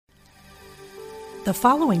The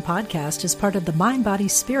following podcast is part of the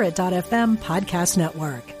MindBodySpirit.fm podcast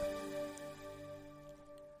network.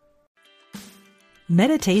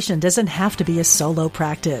 Meditation doesn't have to be a solo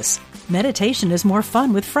practice. Meditation is more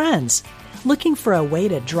fun with friends. Looking for a way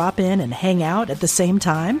to drop in and hang out at the same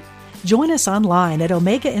time? Join us online at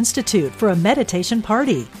Omega Institute for a meditation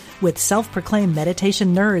party with self-proclaimed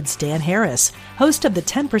meditation nerds Dan Harris, host of the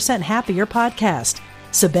 10% Happier podcast,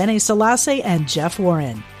 Sebene Selassie, and Jeff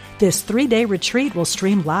Warren. This 3-day retreat will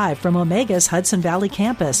stream live from Omega's Hudson Valley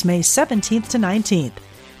campus May 17th to 19th.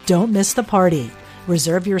 Don't miss the party.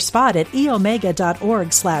 Reserve your spot at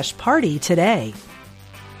eomega.org/party today.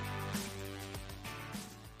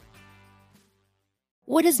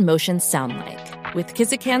 What does motion sound like? With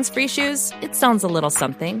Kizikans free shoes, it sounds a little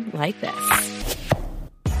something like this.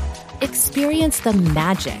 Experience the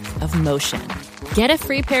magic of motion. Get a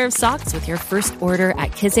free pair of socks with your first order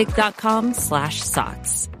at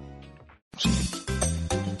kizik.com/socks.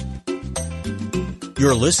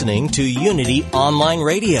 You're listening to Unity Online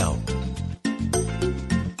Radio,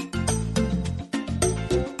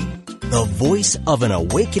 the voice of an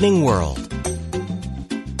awakening world.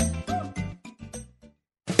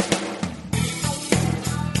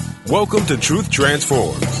 Welcome to Truth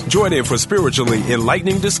Transforms. Join in for spiritually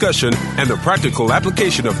enlightening discussion and the practical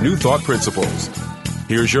application of new thought principles.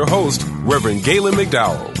 Here's your host, Reverend Galen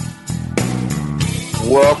McDowell.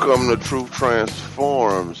 Welcome to Truth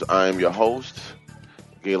Transforms. I'm your host,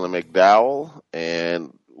 Galen McDowell,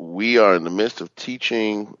 and we are in the midst of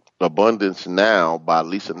teaching Abundance Now by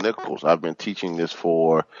Lisa Nichols. I've been teaching this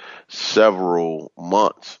for several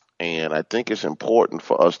months, and I think it's important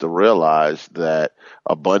for us to realize that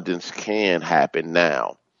abundance can happen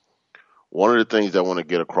now. One of the things I want to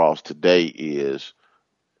get across today is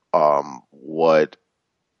what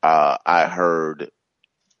I heard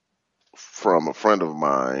from a friend of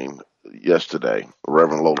mine yesterday,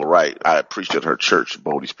 Reverend Lola Wright. I preached at her church,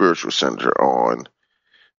 Bodhi Spiritual Center, on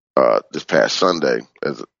this past Sunday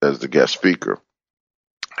as the guest speaker,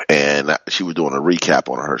 and she was doing a recap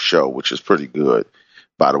on her show, which is pretty good.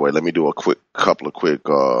 By the way, let me do a couple of quick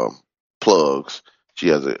plugs. She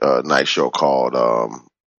has a nice show called go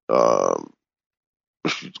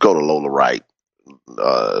to Lola Wright.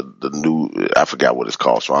 I forgot what it's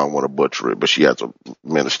called, so I don't want to butcher it, but she has a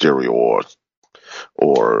ministerial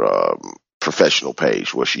or professional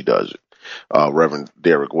page where she does it. Reverend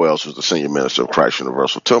Derek Wells, who's the senior minister of Christ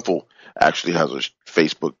Universal Temple, actually has a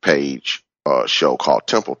Facebook page show called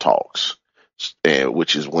Temple Talks,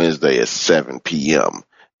 which is Wednesday at 7 p.m.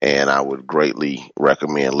 And I would greatly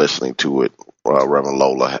recommend listening to it. Reverend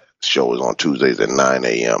Lola's show is on Tuesdays at 9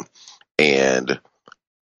 a.m. And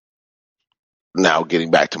now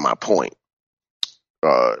getting back to my point,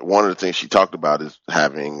 one of the things she talked about is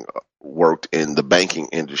having worked in the banking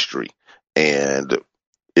industry. And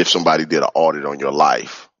if somebody did an audit on your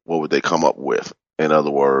life, what would they come up with? In other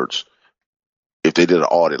words, if they did an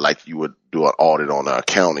audit like you would do an audit on the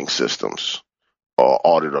accounting systems or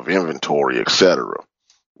audit of inventory, etc.,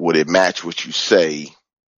 would it match what you say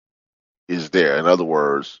is there? In other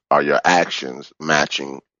words, are your actions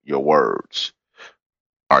matching your words?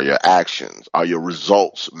 Are your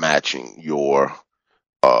results matching your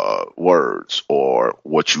words or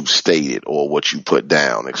what you stated or what you put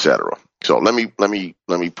down, etc.? So let me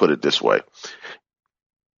put it this way.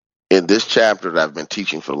 In this chapter that I've been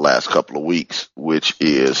teaching for the last couple of weeks, which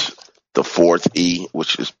is the fourth E,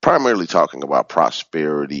 which is primarily talking about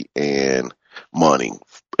prosperity and money,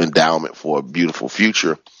 endowment for a beautiful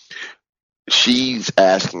future, she's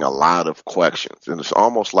asking a lot of questions, and it's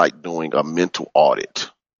almost like doing a mental audit.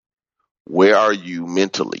 Where are you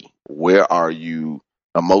mentally? Where are you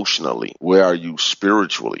emotionally? Where are you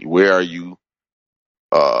spiritually? Where are you,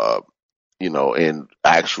 in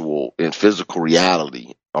physical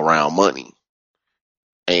reality around money?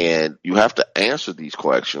 And you have to answer these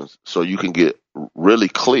questions so you can get really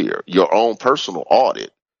clear, your own personal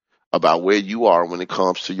audit about where you are when it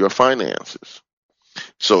comes to your finances.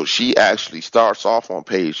 So she actually starts off on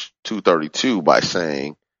page 232 by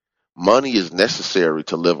saying, money is necessary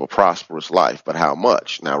to live a prosperous life, but how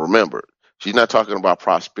much? Now remember, she's not talking about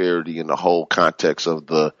prosperity in the whole context of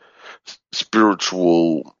the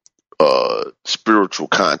spiritual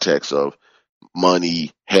context of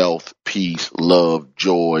money, health, peace, love,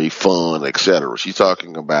 joy, fun, etc. She's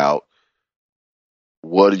talking about,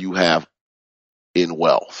 what do you have in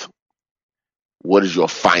wealth? What is your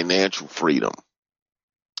financial freedom?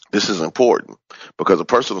 This is important because a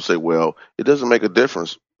person will say, well, it doesn't make a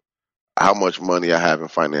difference how much money I have in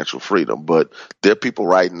financial freedom, but there are people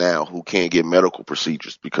right now who can't get medical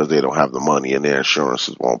procedures because they don't have the money and their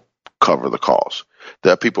insurances won't cover the cost.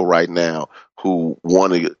 There are people right now who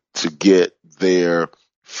wanted to get their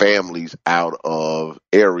families out of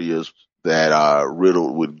areas that are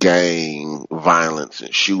riddled with gang violence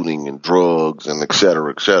and shooting and drugs and et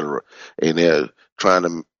cetera, et cetera. And they're trying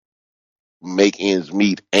to make ends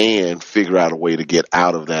meet and figure out a way to get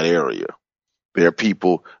out of that area. There are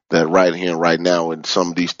people that right here and right now in some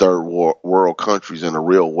of these third world countries in a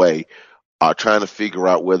real way are trying to figure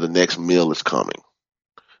out where the next meal is coming.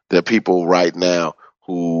 There are people right now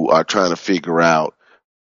who are trying to figure out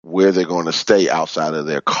where they're going to stay outside of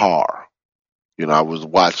their car. You know, I was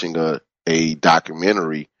watching a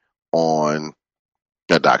documentary on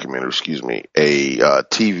a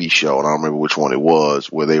TV show, and I don't remember which one it was,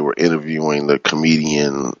 where they were interviewing the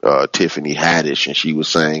comedian Tiffany Haddish, and she was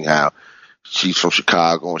saying how she's from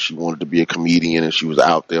Chicago and she wanted to be a comedian, and she was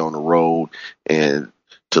out there on the road and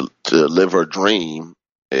to live her dream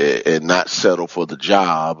and not settle for the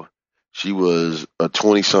job. She was a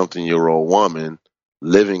 20-something-year-old woman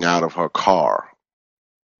living out of her car,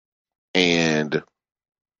 and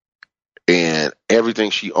everything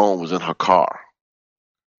she owned was in her car.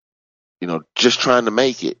 You know, just trying to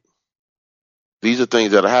make it. These are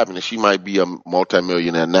things that are happening. She might be a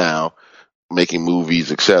multimillionaire now, making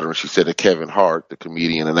movies, etc. She said that Kevin Hart, the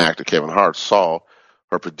comedian and actor Kevin Hart, saw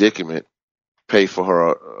her predicament, paid for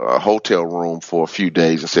her a hotel room for a few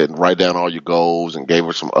days and said, write down all your goals, and gave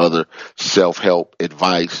her some other self-help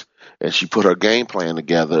advice. And she put her game plan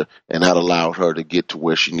together, and that allowed her to get to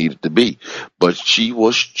where she needed to be. But she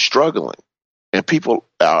was struggling. And people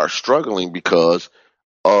are struggling because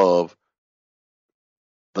of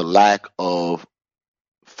the lack of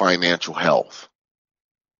financial health.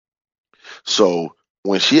 So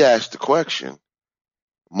when she asked the question,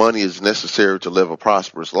 money is necessary to live a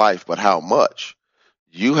prosperous life, but how much?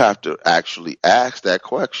 You have to actually ask that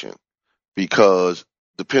question, because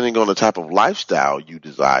depending on the type of lifestyle you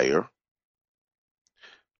desire,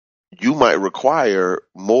 you might require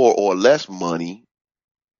more or less money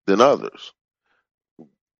than others.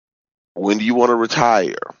 When do you want to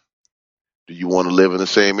retire? Do you want to live in the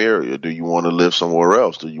same area? Do you want to live somewhere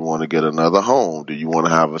else? Do you want to get another home? Do you want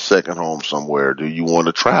to have a second home somewhere? Do you want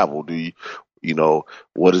to travel? Do you know,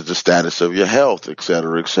 what is the status of your health, et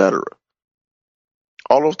cetera, et cetera?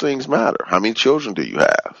 All those things matter. How many children do you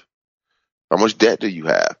have? How much debt do you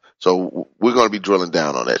have? So we're going to be drilling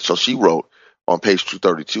down on that. So she wrote on page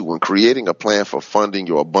 232, when creating a plan for funding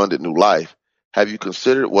your abundant new life, have you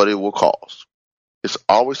considered what it will cost? It's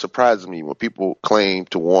always surprising me when people claim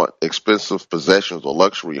to want expensive possessions or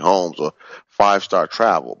luxury homes or 5-star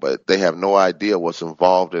travel, but they have no idea what's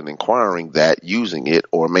involved in acquiring that, using it,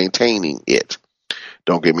 or maintaining it.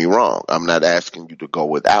 Don't get me wrong. I'm not asking you to go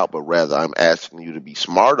without, but rather I'm asking you to be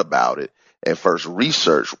smart about it and first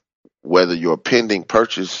research whether your pending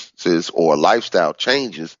purchases or lifestyle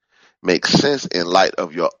changes make sense in light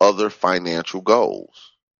of your other financial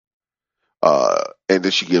goals. And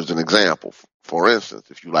then she gives an example. For instance,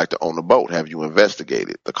 if you like to own a boat, have you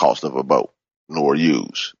investigated the cost of a boat, nor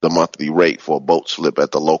use the monthly rate for a boat slip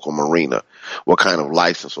at the local marina, what kind of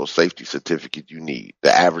license or safety certificate you need,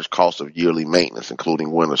 the average cost of yearly maintenance,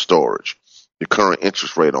 including winter storage, the current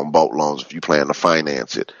interest rate on boat loans if you plan to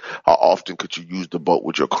finance it, how often could you use the boat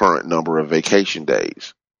with your current number of vacation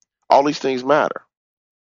days? All these things matter.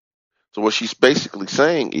 So what she's basically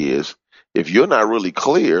saying is, if you're not really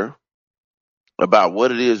clear about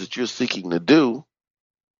what it is that you're seeking to do,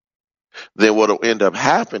 then what will end up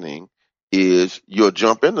happening is you'll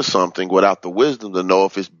jump into something without the wisdom to know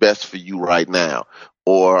if it's best for you right now,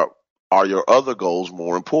 or are your other goals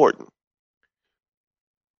more important?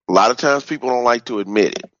 A lot of times people don't like to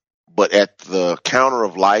admit it, but at the counter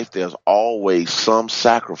of life, there's always some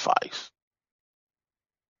sacrifice.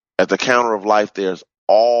 At the counter of life, there's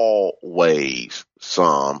always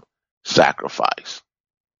some sacrifice.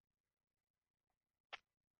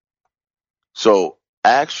 So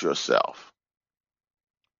ask yourself,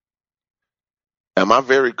 am I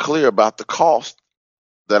very clear about the cost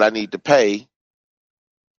that I need to pay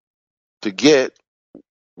to get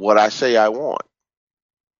what I say I want?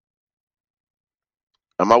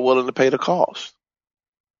 Am I willing to pay the cost?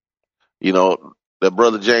 You know, that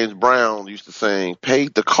brother James Brown used to sing,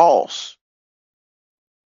 paid the cost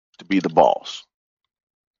to be the boss.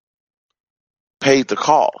 Paid the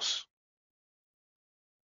cost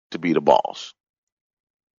to be the boss.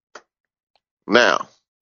 Now,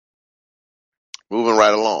 moving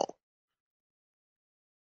right along,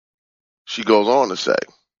 she goes on to say,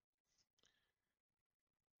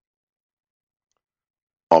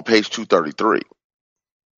 on page 233,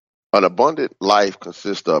 an abundant life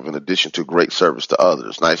consists of, in addition to great service to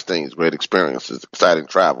others, nice things, great experiences, exciting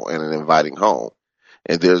travel, and an inviting home,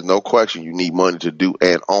 And there's no question you need money to do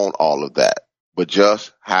and own all of that. But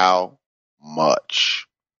just how much?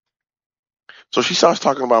 So she starts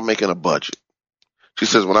talking about making a budget. She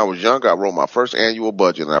says, when I was younger, I wrote my first annual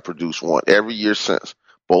budget and I produced one every year since,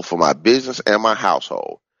 both for my business and my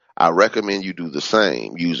household. I recommend you do the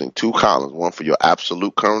same using 2 columns, one for your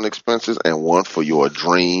absolute current expenses and one for your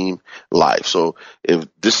dream life. So if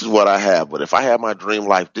this is what I have, but if I had my dream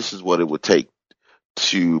life, this is what it would take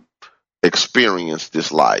to experience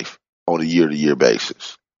this life on a year-to-year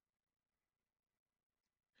basis.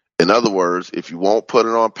 In other words, if you won't put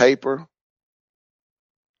it on paper,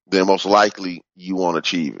 then most likely you won't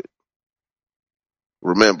achieve it.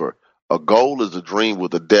 Remember, a goal is a dream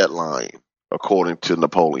with a deadline, according to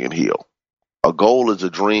Napoleon Hill. A goal is a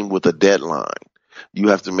dream with a deadline. You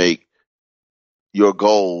have to make your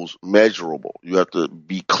goals measurable. You have to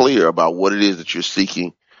be clear about what it is that you're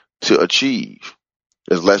seeking to achieve.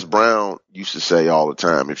 As Les Brown used to say all the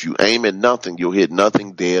time, if you aim at nothing, you'll hit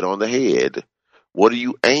nothing dead on the head. What are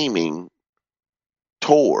you aiming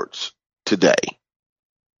towards today,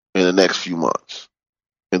 in the next few months,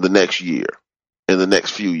 in the next year, in the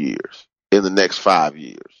next few years, in the next 5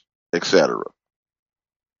 years, etc.?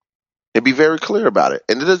 And be very clear about it.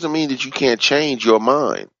 And it doesn't mean that you can't change your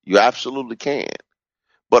mind. You absolutely can.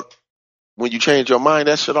 But when you change your mind,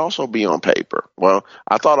 that should also be on paper. Well,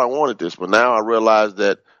 I thought I wanted this, but now I realize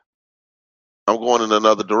that I'm going in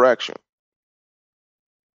another direction.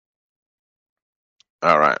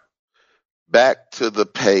 All right. Back to the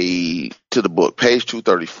book, page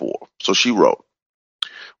 234. So she wrote,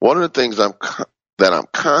 one of the things that I'm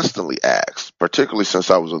constantly asked, particularly since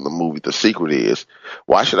I was in the movie The Secret, is,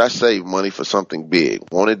 why should I save money for something big?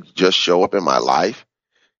 Won't it just show up in my life?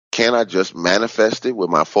 Can't I just manifest it with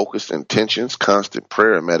my focused intentions, constant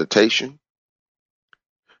prayer and meditation?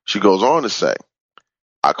 She goes on to say,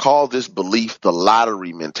 I call this belief the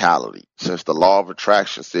lottery mentality, since the law of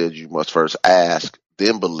attraction says you must first ask,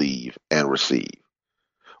 then believe and receive.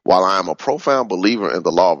 While I am a profound believer in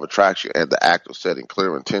the law of attraction and the act of setting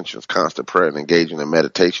clear intentions, constant prayer, and engaging in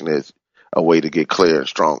meditation is a way to get clear and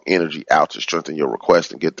strong energy out to strengthen your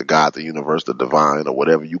request and get the God, the universe, the divine, or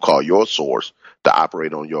whatever you call your source to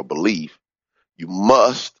operate on your belief, you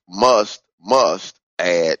must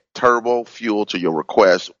add turbo fuel to your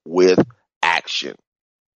request with action.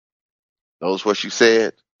 Notice what she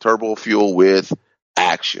said, turbo fuel with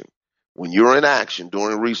action. When you're in action,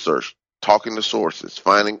 doing research, talking to sources,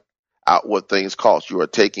 finding out what things cost, you are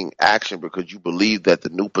taking action because you believe that the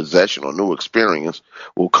new possession or new experience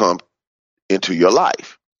will come into your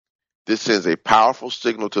life. This sends a powerful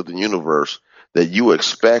signal to the universe that you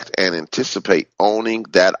expect and anticipate owning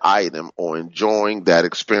that item or enjoying that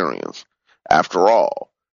experience. After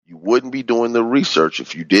all, you wouldn't be doing the research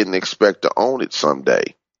if you didn't expect to own it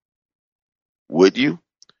someday, would you?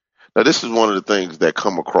 Now, this is one of the things that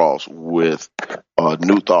come across with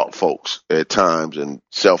New Thought folks at times, and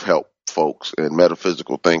self-help folks and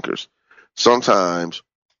metaphysical thinkers. Sometimes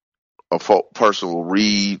a person will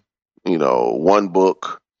read, one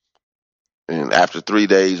book, and after 3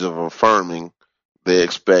 days of affirming, they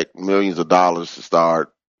expect millions of dollars to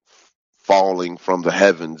start falling from the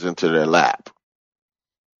heavens into their lap.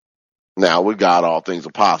 Now, with God, all things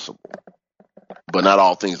are possible, but not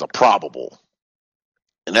all things are probable.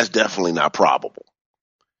 And that's definitely not probable.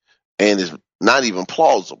 And it's not even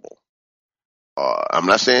plausible. I'm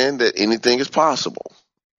not saying that anything is possible.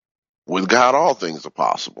 With God, all things are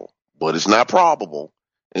possible, but it's not probable,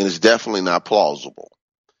 and it's definitely not plausible.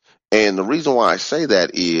 And the reason why I say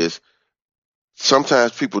that is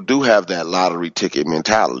sometimes people do have that lottery ticket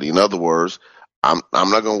mentality. In other words, I'm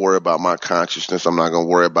not going to worry about my consciousness. I'm not going to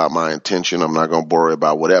worry about my intention. I'm not going to worry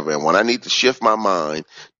about whatever. And when I need to shift my mind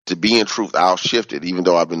to be in truth, I'll shift it, even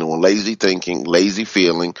though I've been doing lazy thinking, lazy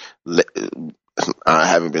feeling. I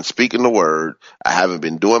haven't been speaking the word. I haven't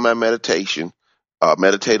been doing my meditative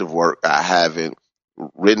work. I haven't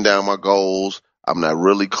written down my goals. I'm not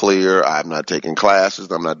really clear. I'm not taking classes.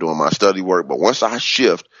 I'm not doing my study work. But once I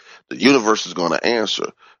shift, the universe is going to answer.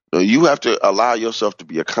 So you have to allow yourself to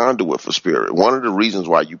be a conduit for spirit. One of the reasons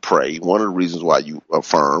why you pray, one of the reasons why you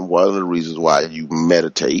affirm, one of the reasons why you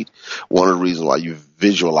meditate, one of the reasons why you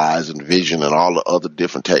visualize and vision and all the other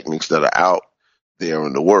different techniques that are out there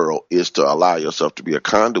in the world is to allow yourself to be a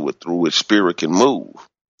conduit through which spirit can move.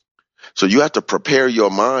 So you have to prepare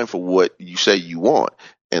your mind for what you say you want.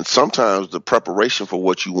 And sometimes the preparation for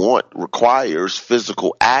what you want requires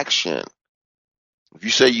physical action. If you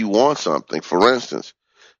say you want something, for instance,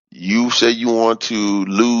 you say you want to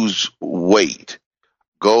lose weight,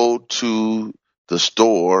 go to the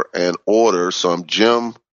store and order some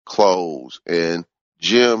gym clothes and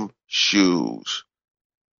gym shoes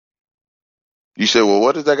You say, well,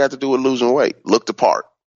 what does that got to do with losing weight? Look the part.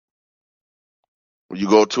 When you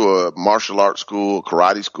go to a martial arts school,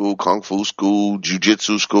 karate school, kung fu school,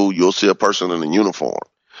 jiu-jitsu school, you'll see a person in a uniform.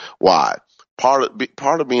 Why? Part of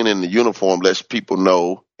being in the uniform lets people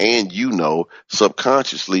know, and you know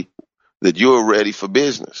subconsciously, that you're ready for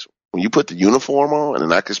business. When you put the uniform on,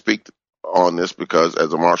 and I can speak on this because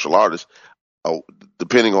as a martial artist,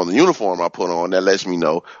 depending on the uniform I put on, that lets me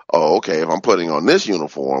know, oh, okay, if I'm putting on this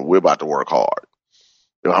uniform, we're about to work hard.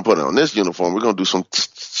 If I'm putting on this uniform, we're going to do some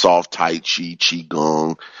soft Tai Chi,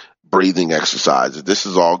 Qigong, breathing exercises. This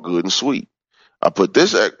is all good and sweet. I put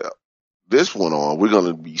this one on, we're going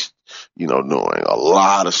to be, doing a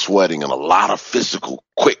lot of sweating and a lot of physical,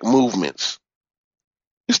 quick movements.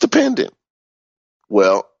 It's dependent.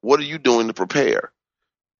 Well, what are you doing to prepare?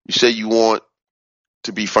 You say you want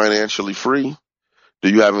to be financially free. Do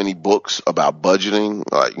you have any books about budgeting?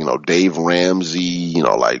 Like, Dave Ramsey,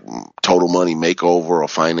 like Total Money Makeover or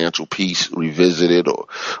Financial Peace Revisited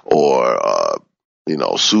or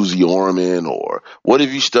Susie Orman, or what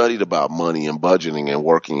have you studied about money and budgeting and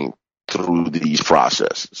working through these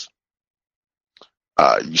processes?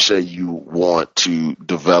 You say you want to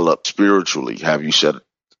develop spiritually. Have you set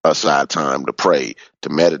aside time to pray, to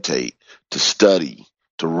meditate, to study,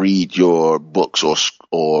 to read your books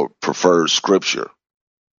or preferred scripture?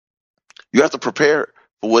 You have to prepare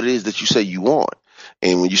for what it is that you say you want.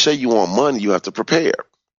 And when you say you want money, you have to prepare.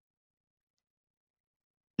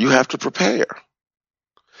 You have to prepare.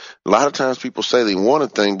 A lot of times people say they want a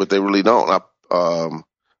thing, but they really don't. I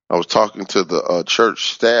was talking to the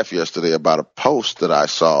church staff yesterday about a post that I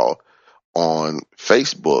saw on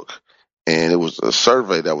Facebook, and it was a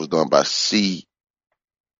survey that was done by CNBC.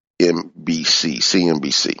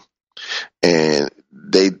 And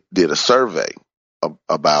they did a survey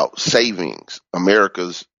about savings,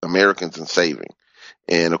 Americans and saving.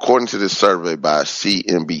 And according to this survey by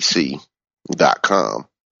CNBC.com,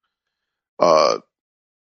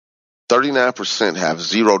 39% have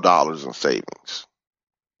 $0 in savings.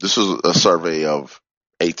 This was a survey of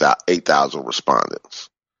 8,000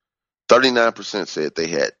 respondents. 39% said they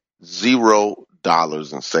had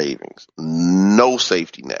 $0 in savings, no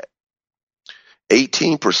safety net.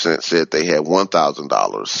 18% said they had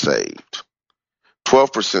 $1,000 saved.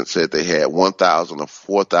 12% said they had $1,000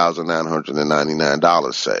 or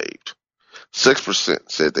 $4,999 saved. 6%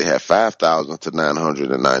 said they had $5,000 to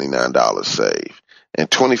 $999 saved. And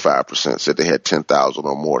 25% said they had $10,000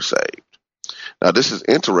 or more saved. Now, this is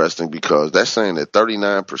interesting because that's saying that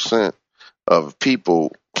 39% of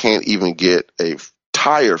people can't even get a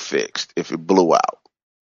tire fixed if it blew out.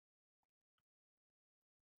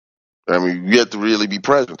 I mean, you have to really be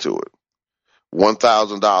present to it.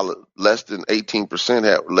 $1,000, less than 18%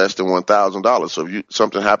 have less than $1,000. So if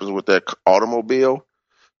something happens with that automobile,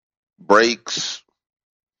 brakes,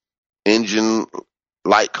 engine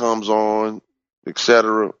light comes on,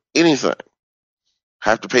 etc., anything,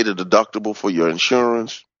 have to pay the deductible for your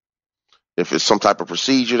insurance. If it's some type of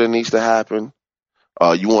procedure that needs to happen,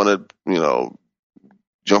 you want to,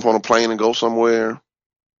 jump on a plane and go somewhere,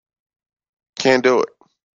 can't do it.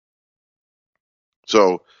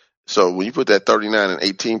 So when you put that 39 and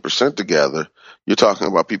 18% together, you're talking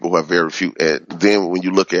about people who have very few. And then when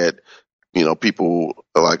you look at, people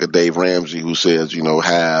like a Dave Ramsey who says,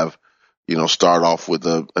 start off with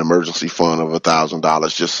an emergency fund of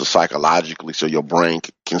 $1,000 just so psychologically, so your brain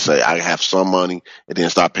can say, I have some money, and then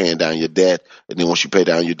start paying down your debt. And then once you pay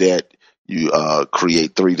down your debt, you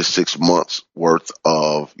create 3 to 6 months worth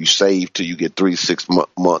of, you save till you get 3 to 6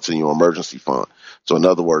 months in your emergency fund. So in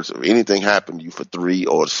other words, if anything happened to you for 3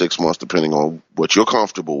 or 6 months, depending on what you're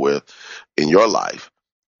comfortable with in your life,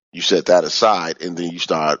 you set that aside, and then you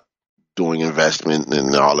start doing investment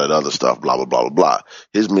and all that other stuff, blah, blah, blah, blah, blah.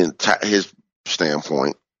 His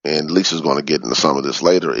standpoint, and Lisa's going to get into some of this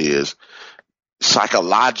later, is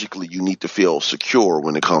psychologically you need to feel secure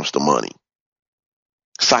when it comes to money.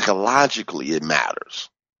 Psychologically, it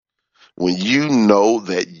matters. When you know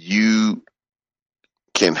that you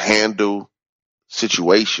can handle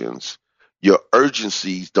situations, your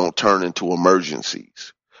urgencies don't turn into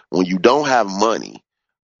emergencies. When you don't have money,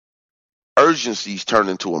 urgencies turn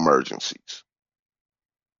into emergencies.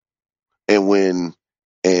 And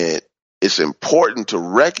it's important to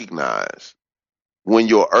recognize when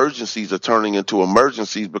your urgencies are turning into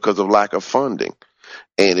emergencies because of lack of funding.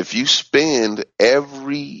 And if you spend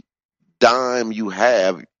every dime you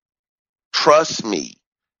have, trust me,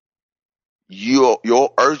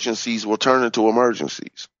 your urgencies will turn into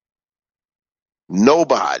emergencies.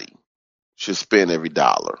 Nobody should spend every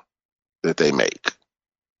dollar that they make.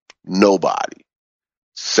 Nobody.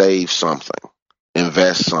 Save something.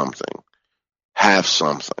 Invest something. have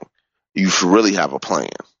something. You should really have a plan.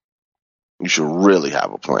 You should really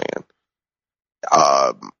have a plan.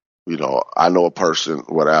 I know a person,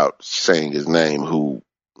 without saying his name, who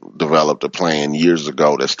developed a plan years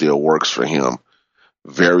ago that still works for him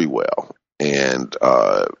very well. And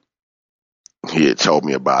he had told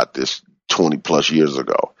me about this 20 plus years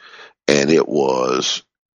ago. And it was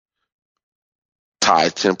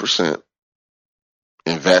tithe 10%,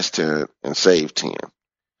 invest 10, and save 10.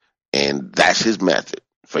 And that's his method.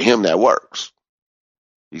 For him, that works.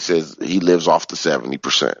 He says he lives off the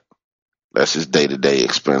 70%. That's his day-to-day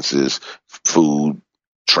expenses, food,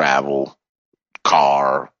 travel,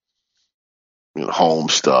 car, home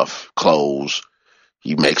stuff, clothes.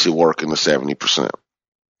 He makes it work in the 70%.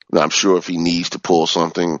 Now, I'm sure if he needs to pull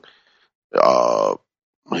something,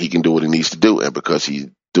 he can do what he needs to do. And because he's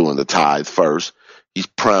doing the tithe first, he's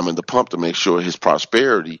priming the pump to make sure his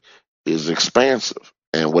prosperity is expansive.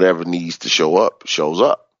 And whatever needs to show up, shows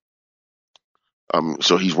up.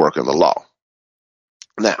 So he's working the law.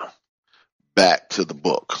 Now, back to the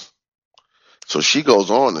book. So she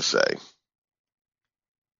goes on to say,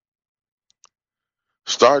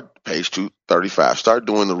 start page 235. Start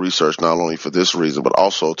doing the research not only for this reason, but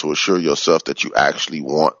also to assure yourself that you actually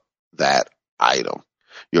want that item.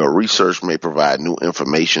 Your research may provide new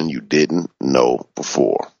information you didn't know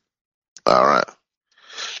before. All right.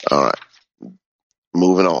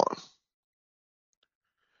 Moving on.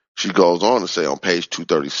 She goes on to say on page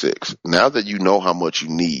 236, now that you know how much you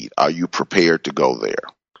need, are you prepared to go there?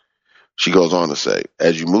 She goes on to say,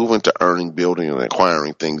 as you move into earning, building, and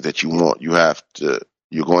acquiring things that you want, you're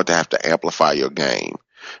going to have to amplify your game.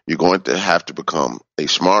 You're going to have to become a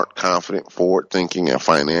smart, confident, forward-thinking, and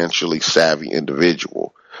financially savvy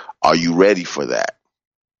individual. Are you ready for that?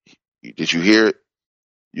 Did you hear it?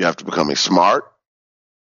 You have to become a smart,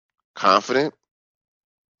 confident,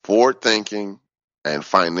 forward-thinking, and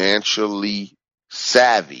financially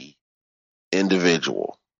savvy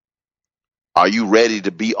individual. Are you ready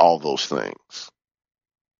to be all those things?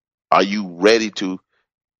 Are you ready to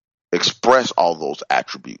express all those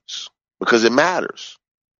attributes? Because it matters.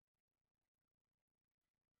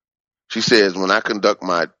 She says, when I conduct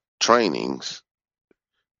my trainings,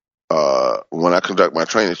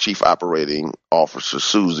 Chief Operating Officer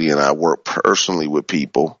Susie and I work personally with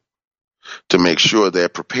people to make sure they're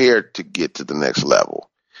prepared to get to the next level.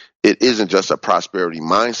 It isn't just a prosperity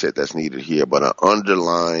mindset that's needed here, but an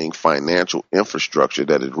underlying financial infrastructure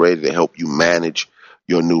that is ready to help you manage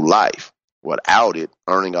your new life. Without it,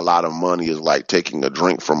 earning a lot of money is like taking a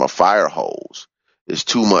drink from a fire hose. It's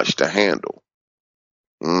too much to handle.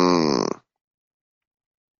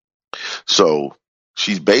 So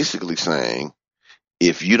she's basically saying,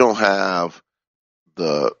 if you don't have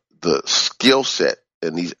the skill set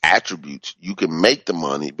and these attributes, you can make the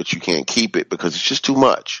money, but you can't keep it because it's just too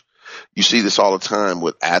much. You see this all the time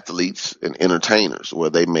with athletes and entertainers where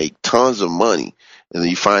they make tons of money and then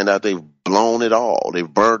you find out they've blown it all. They've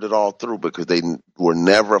burned it all through because they were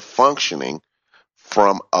never functioning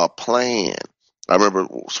from a plan. I remember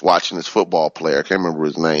watching this football player. I can't remember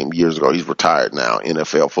his name years ago. He's retired now,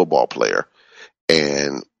 NFL football player.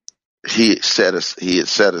 And he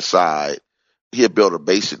had built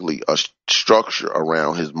basically a structure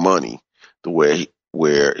around his money to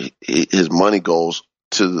where his money goes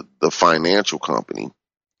to the financial company,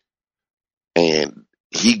 and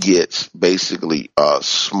he gets basically a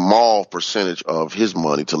small percentage of his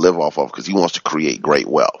money to live off of because he wants to create great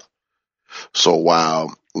wealth. So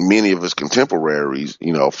while many of his contemporaries,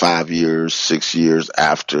 5 years, 6 years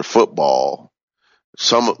after football,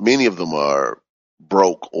 many of them are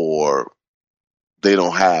broke or they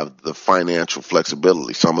don't have the financial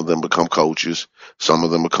flexibility. Some of them become coaches. Some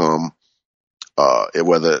of them become,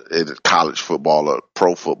 whether it's college football or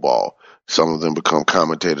pro football, some of them become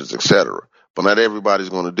commentators, etc. But not everybody's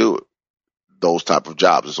going to do it, those type of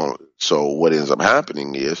jobs. So what ends up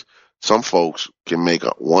happening is some folks can make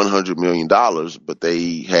 $100 million, but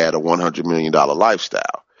they had a $100 million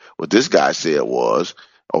lifestyle. What this guy said was,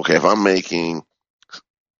 okay, if I'm making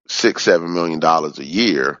 $6-7 million a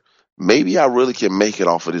year, maybe I really can make it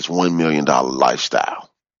off of this $1 million lifestyle.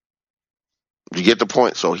 You get the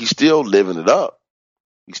point? So he's still living it up.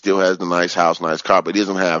 He still has the nice house, nice car, but he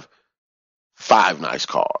doesn't have 5 nice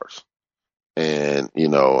cars. And,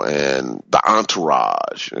 and the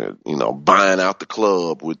entourage, buying out the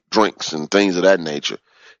club with drinks and things of that nature.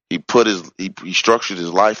 He structured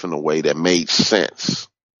his life in a way that made sense.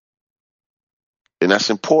 And that's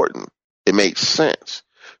important. It makes sense.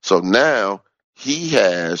 So now he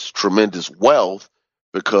has tremendous wealth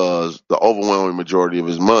because the overwhelming majority of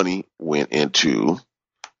his money went into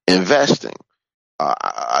investing.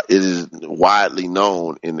 it is widely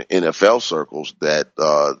known in the NFL circles that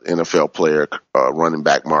NFL player running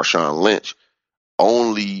back Marshawn Lynch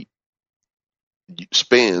only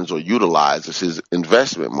spends or utilizes his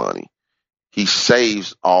investment money. He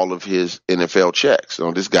saves all of his NFL checks.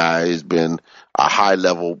 This guy has been a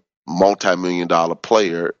high-level, multi-million-dollar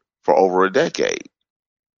player for over a decade.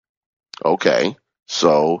 Okay,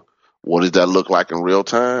 so what does that look like in real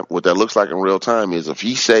time? What that looks like in real time is if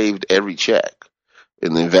he saved every check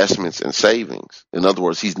in the investments and savings, in other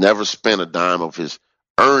words, he's never spent a dime of his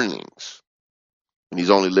earnings, and he's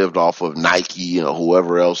only lived off of Nike,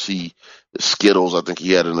 whoever else Skittles, I think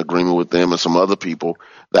he had an agreement with them and some other people.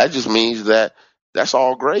 That just means that that's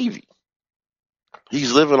all gravy.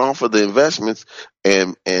 He's living off of the investments,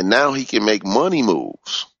 and now he can make money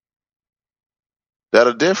moves that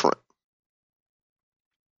are different.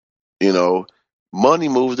 Money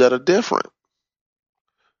moves that are different.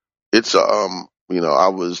 It's I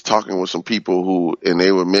was talking with some people and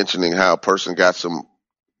they were mentioning how a person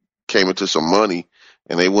came into some money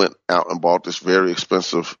and they went out and bought this very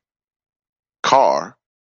expensive car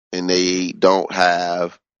and they don't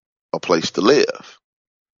have a place to live.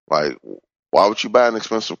 Like, why would you buy an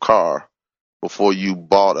expensive car before you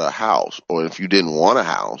bought a house? Or if you didn't want a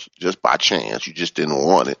house, just by chance, you just didn't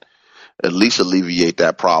want it, at least alleviate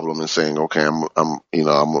that problem and saying, okay, I'm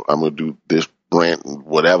going to do this rent and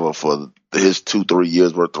whatever for his 2-3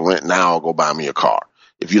 years worth of rent. Now I'll go buy me a car.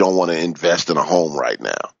 If you don't want to invest in a home right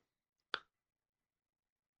now.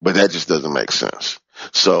 But that just doesn't make sense.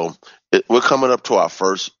 So we're coming up to our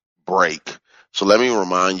first break. So let me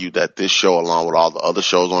remind you that this show, along with all the other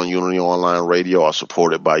shows on Unity Online Radio, are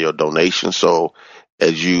supported by your donations. So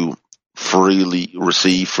as you freely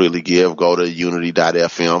receive, freely give, go to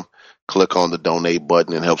unity.fm, click on the donate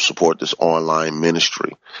button and help support this online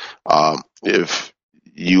ministry. If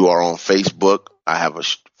you are on Facebook, I have a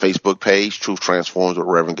Facebook page, Truth Transforms with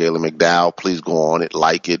Reverend Galen McDowell. Please go on it,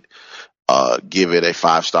 like it, give it a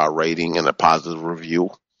 5-star rating and a positive review.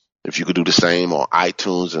 If you could do the same on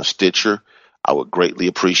iTunes and Stitcher, I would greatly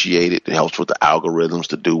appreciate it. It helps with the algorithms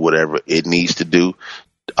to do whatever it needs to do.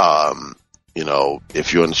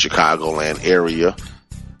 If you're in the Chicagoland area,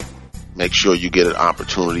 make sure you get an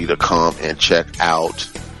opportunity to come and check out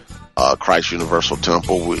Christ Universal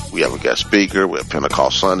Temple. We have a guest speaker. We have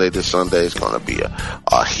Pentecost Sunday this Sunday. It's going to be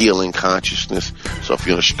a healing consciousness. So if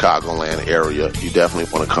you're in the Chicagoland area, you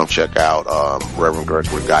definitely want to come check out Reverend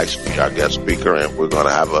Gregory Geist, our guest speaker, and we're going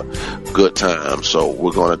to have a good time. So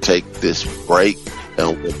we're going to take this break,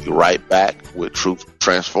 and we'll be right back with Truth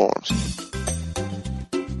Transforms.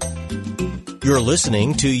 You're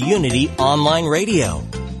listening to Unity Online Radio,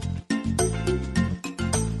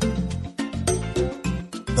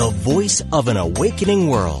 the voice of an awakening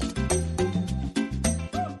world.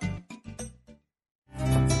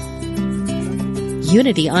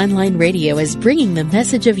 Unity Online Radio is bringing the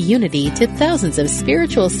message of unity to thousands of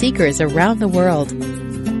spiritual seekers around the world.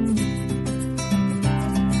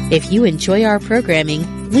 If you enjoy our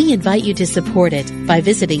programming, we invite you to support it by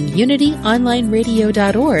visiting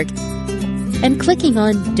unityonlineradio.org and clicking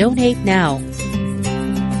on Donate Now.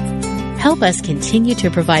 Help us continue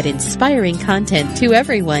to provide inspiring content to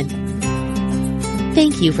everyone.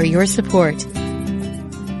 Thank you for your support.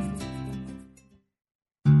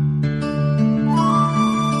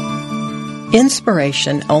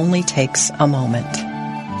 Inspiration only takes a moment.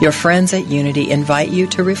 Your friends at Unity invite you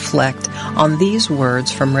to reflect on these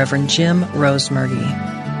words from Reverend Jim Rosemary.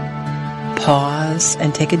 Pause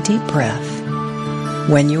and take a deep breath.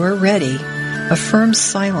 When you are ready, affirm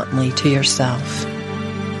silently to yourself.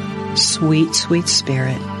 Sweet, sweet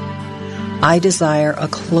Spirit, I desire a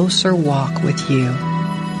closer walk with you.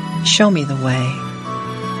 Show me the way.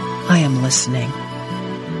 I am listening.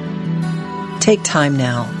 Take time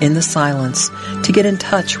now in the silence to get in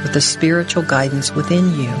touch with the spiritual guidance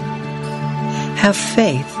within you. Have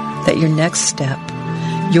faith that your next step,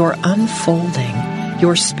 your unfolding,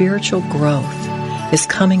 your spiritual growth is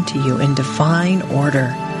coming to you in divine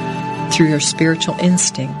order through your spiritual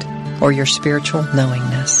instinct or your spiritual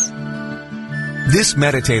knowingness. This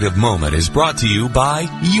meditative moment is brought to you by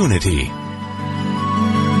Unity.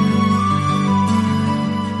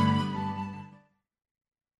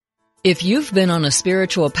 If you've been on a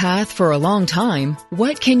spiritual path for a long time,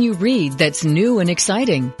 what can you read that's new and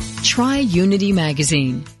exciting? Try Unity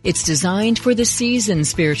Magazine. It's designed for the seasoned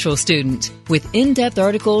spiritual student, with in-depth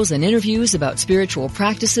articles and interviews about spiritual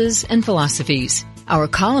practices and philosophies. Our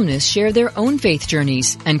columnists share their own faith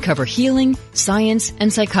journeys and cover healing, science,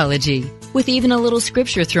 and psychology, with even a little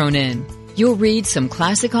scripture thrown in. You'll read some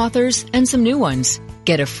classic authors and some new ones.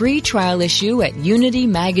 Get a free trial issue at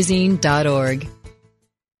unitymagazine.org.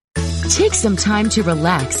 Take some time to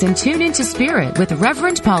relax and tune into Spirit with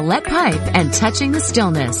Reverend Paulette Pipe and Touching the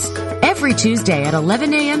Stillness. Every Tuesday at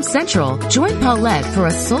 11 a.m. Central, join Paulette for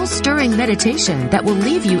a soul-stirring meditation that will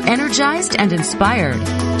leave you energized and inspired.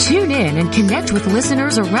 Tune in and connect with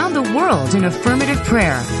listeners around the world in affirmative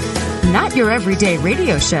prayer. Not your everyday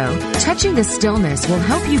radio show, Touching the Stillness will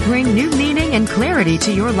help you bring new meaning and clarity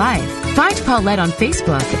to your life. Find Paulette on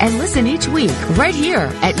Facebook and listen each week right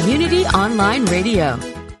here at Unity Online Radio.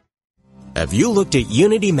 Have you looked at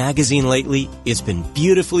Unity Magazine lately? It's been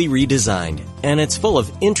beautifully redesigned, and it's full of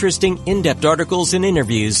interesting, in-depth articles and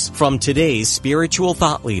interviews from today's spiritual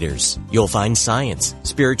thought leaders. You'll find science,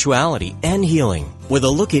 spirituality, and healing, with a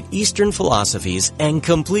look at Eastern philosophies and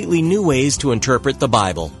completely new ways to interpret the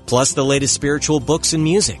Bible, plus the latest spiritual books and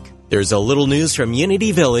music. There's a little news from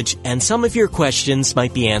Unity Village, and some of your questions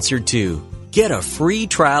might be answered too. Get a free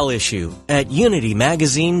trial issue at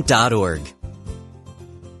unitymagazine.org.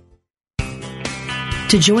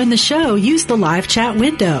 To join the show, use the live chat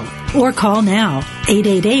window or call now,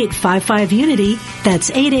 888-55-UNITY.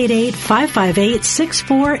 That's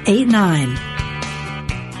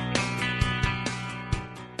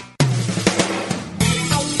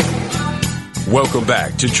 888-558-6489. Welcome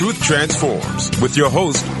back to Truth Transforms with your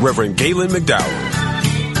host, Reverend Galen McDowell.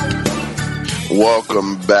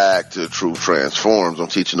 Welcome back to Truth Transforms. I'm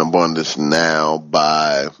teaching Abundance Now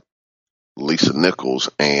by Lisa Nichols,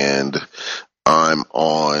 and I'm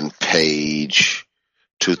on page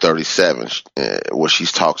 237, where she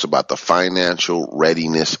talks about the financial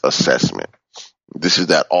readiness assessment. This is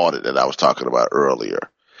that audit that I was talking about earlier.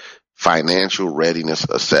 Financial readiness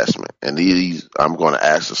assessment. And these, I'm going to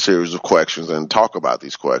ask a series of questions and talk about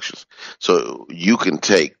these questions. So you can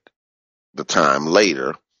take the time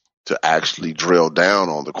later to actually drill down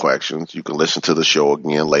on the questions. You can listen to the show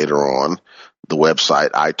again later on the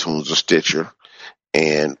website, iTunes or Stitcher,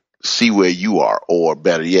 and see where you are, or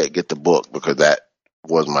better yet, get the book, because that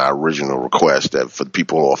was my original request, that for the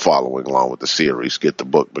people who are following along with the series, get the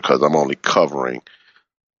book, because I'm only covering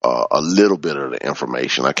a little bit of the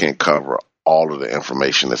information. I can't cover all of the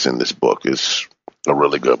information that's in this book. It's a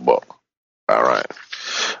really good book. All right.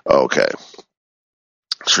 Okay.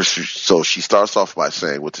 So she starts off by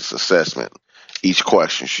saying, with this assessment, each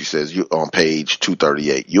question, she says, you on page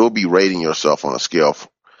 238, you'll be rating yourself on a scale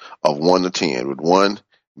of 1 to 10, with 1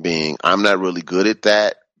 being, I'm not really good at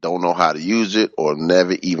that, don't know how to use it, or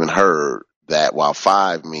never even heard that, while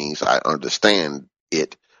 5 means I understand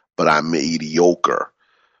it, but I'm mediocre,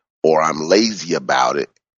 or I'm lazy about it,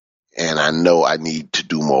 and I know I need to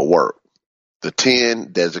do more work. The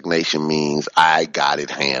 10 designation means I got it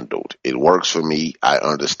handled. It works for me, I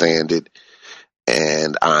understand it,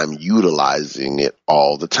 and I'm utilizing it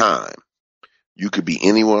all the time. You could be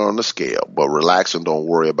anywhere on the scale, but relax and don't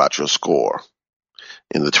worry about your score.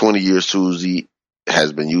 In the 20 years Susie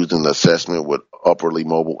has been using the assessment with upwardly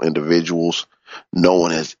mobile individuals, no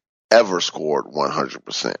one has ever scored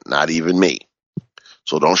 100%, not even me.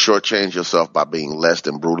 So don't shortchange yourself by being less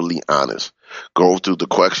than brutally honest. Go through the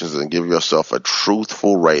questions and give yourself a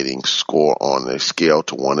truthful rating score on a scale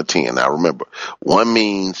to 1 to 10. Now remember, 1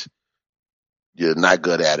 means you're not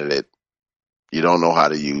good at it, you don't know how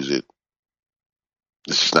to use it,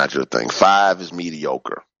 this is not your thing. 5 is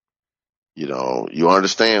mediocre. You know, you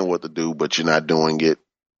understand what to do, but you're not doing it.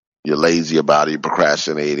 You're lazy about it, you're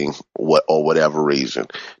procrastinating, or whatever reason.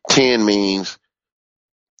 10 means,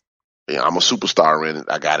 I'm a superstar in it,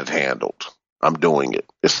 I got it handled. I'm doing it.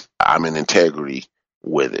 I'm in integrity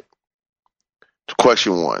with it.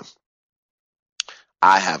 Question 1.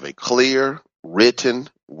 I have a clear, written,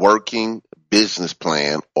 working business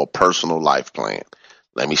plan or personal life plan.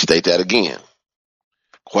 Let me state that again.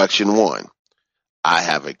 Question 1. I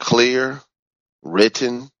have a clear,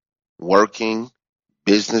 written, working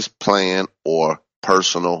business plan or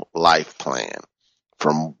personal life plan.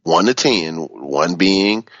 From 1 to 10, 1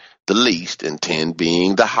 being the least and 10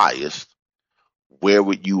 being the highest, where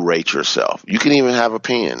would you rate yourself? You can even have a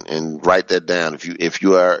pen and write that down. If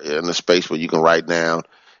you are in a space where you can write down,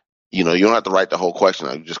 you don't have to write the whole question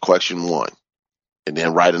out. You just question 1. And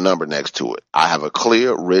then write a number next to it. I have a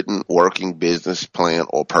clear, written, working business plan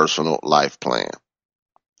or personal life plan.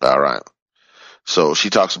 All right. So she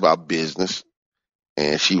talks about business,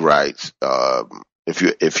 and she writes,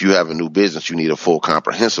 if you have a new business, you need a full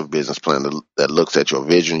comprehensive business plan that looks at your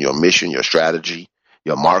vision, your mission, your strategy,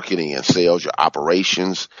 your marketing and sales, your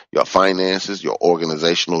operations, your finances, your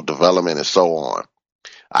organizational development, and so on.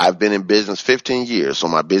 I've been in business 15 years, so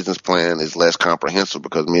my business plan is less comprehensive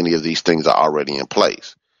because many of these things are already in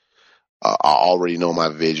place. I already know my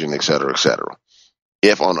vision, et cetera, et cetera.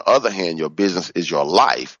 If, on the other hand, your business is your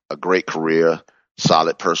life, a great career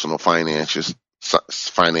solid personal finances,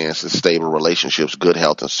 stable relationships, good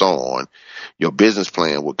health, and so on. Your business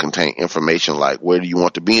plan would contain information like where do you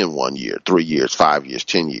want to be in 1 year, 3 years, 5 years,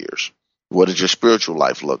 10 years? What does your spiritual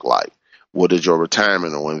life look like? What does your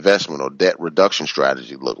retirement or investment or debt reduction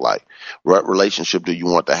strategy look like? What relationship do you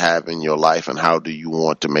want to have in your life, and how do you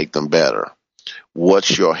want to make them better?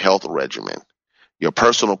 What's your health regimen? Your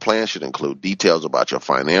personal plan should include details about your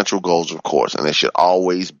financial goals, of course, and it should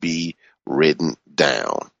always be written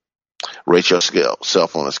down. Rate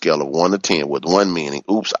yourself on a scale of 1 to 10, with 1 meaning,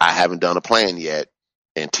 oops, I haven't done a plan yet,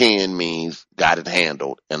 and 10 means got it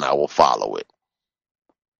handled and I will follow it.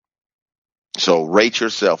 So rate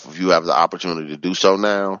yourself if you have the opportunity to do so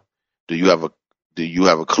now. Do you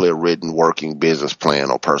have a clear written working business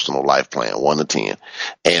plan or personal life plan, 1 to 10?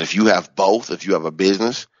 And if you have both, if you have a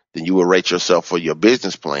business, then you would rate yourself for your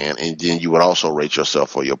business plan, and then you would also rate yourself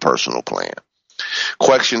for your personal plan.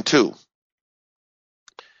 Question 2.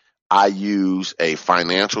 I use a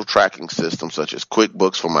financial tracking system such as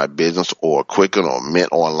QuickBooks for my business, or Quicken or Mint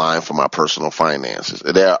Online for my personal finances.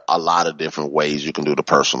 There are a lot of different ways you can do the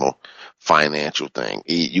personal financial thing.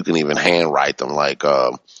 You can even handwrite them, like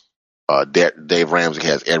Dave Ramsey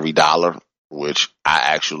has Every Dollar, which I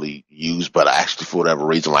actually use, but I actually, for whatever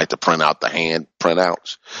reason, like to print out the hand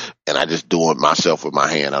printouts, and I just do it myself with my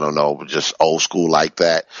hand. I don't know, just old school like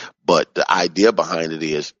that. But the idea behind it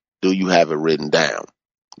is, do you have it written down?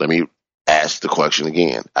 Let me ask the question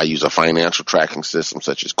again. I use a financial tracking system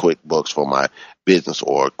such as QuickBooks for my business,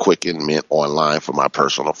 or Quicken Mint Online for my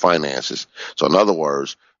personal finances. So in other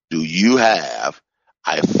words, do you have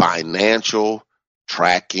a financial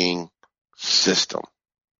tracking system?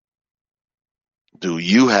 Do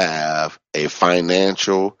you have a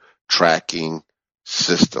financial tracking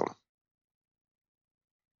system?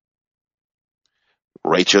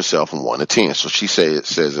 Rate yourself from 1 to 10. So she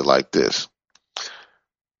says it like this.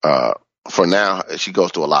 For now, she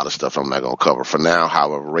goes through a lot of stuff I'm not going to cover. For now,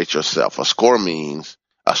 however, rate yourself. A score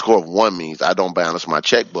of 1 means I don't balance my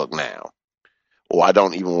checkbook now, or I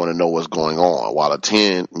don't even want to know what's going on. While a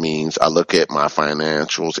 10 means I look at my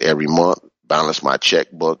financials every month, balance my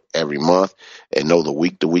checkbook every month, and know the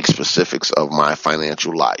week-to-week specifics of my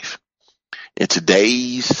financial life. In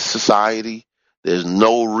today's society, there's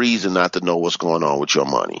no reason not to know what's going on with your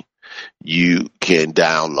money. You can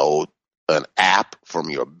download an app from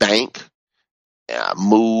your bank,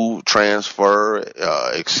 move, transfer,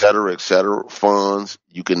 et cetera, funds.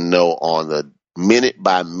 You can know on the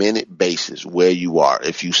minute-by-minute basis where you are.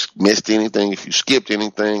 If you missed anything, if you skipped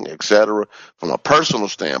anything, et cetera. From a personal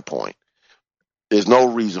standpoint, there's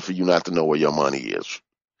no reason for you not to know where your money is.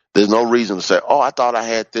 There's no reason to say, oh, I thought I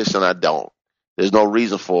had this and I don't. There's no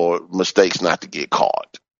reason for mistakes not to get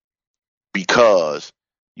caught, because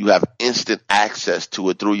you have instant access to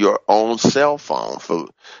it through your own cell phone.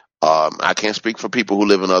 I can't speak for people who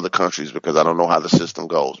live in other countries because I don't know how the system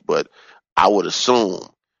goes, but I would assume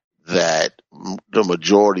that the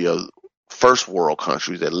majority of first world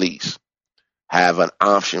countries, at least, have an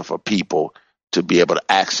option for people to be able to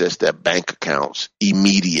access their bank accounts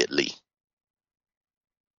immediately.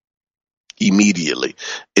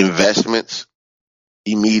 Investments,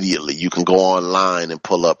 immediately. You can go online and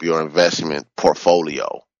pull up your investment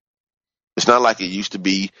portfolio. It's not like it used to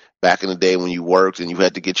be back in the day when you worked and you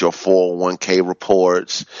had to get your 401k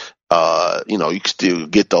reports. You could still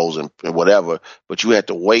get those and whatever, but you had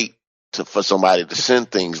to wait for somebody to send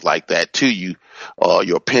things like that to you,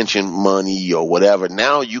 your pension money or whatever.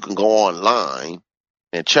 Now you can go online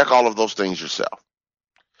and check all of those things yourself.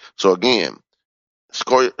 So again,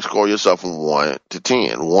 score yourself from 1 to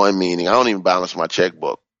 10. 1 meaning I don't even balance my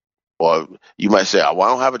checkbook. Or you might say, well, I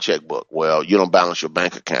don't have a checkbook. Well, you don't balance your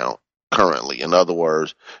bank account currently. In other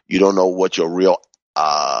words, you don't know what your real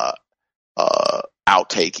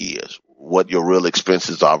outtake is, what your real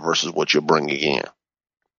expenses are versus what you're bringing in.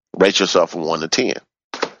 Rate yourself from 1 to 10.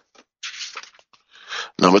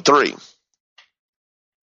 Number 3,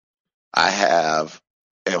 I have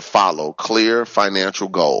and follow clear financial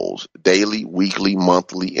goals daily, weekly,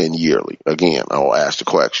 monthly, and yearly. Again, I will ask the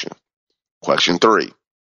question. Question 3,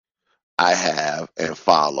 I have and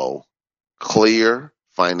follow clear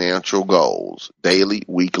financial goals daily,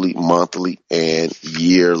 weekly, monthly, and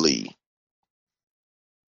yearly.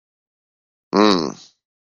 Do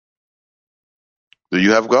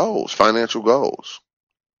you have goals, financial goals?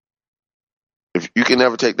 If you can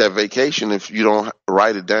never take that vacation if you don't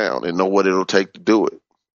write it down and know what it'll take to do it.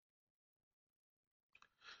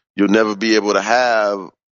 You'll never be able to have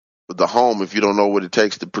the home if you don't know what it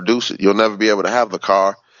takes to produce it. You'll never be able to have the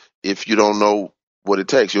car if you don't know what it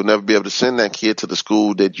takes. You'll never be able to send that kid to the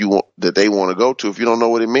school that they want to go to if you don't know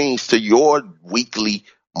what it means to your weekly,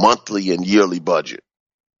 monthly, and yearly budget.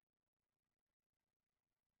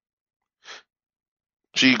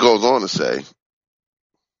 She goes on to say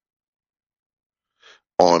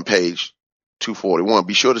on page 241,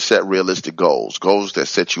 be sure to set realistic goals that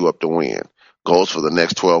set you up to win, goals for the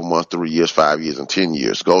next 12 months, 3 years, 5 years, and 10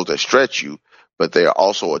 years, goals that stretch you, but they are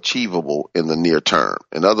also achievable in the near term.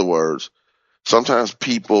 In other words, sometimes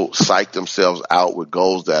people psych themselves out with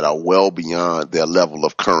goals that are well beyond their level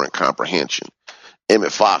of current comprehension.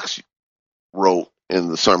 Emmett Fox wrote in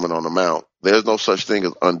the Sermon on the Mount, there's no such thing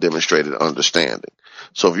as undemonstrated understanding.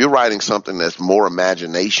 So if you're writing something that's more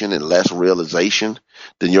imagination and less realization,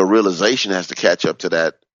 then your realization has to catch up to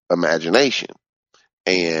that imagination.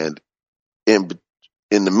 And in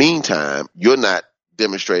the meantime, you're not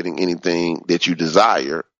demonstrating anything that you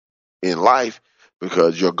desire in life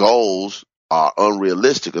because your goals are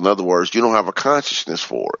unrealistic. In other words, you don't have a consciousness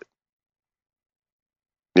for it.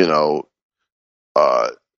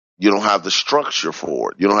 You don't have the structure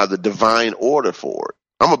for it. You don't have the divine order for it.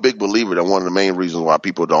 I'm a big believer that one of the main reasons why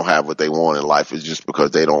people don't have what they want in life is just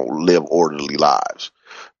because they don't live orderly lives.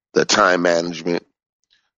 The time management,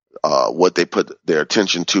 what they put their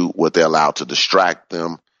attention to, what they allow to distract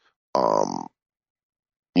them,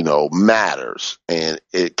 matters, and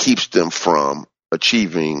it keeps them from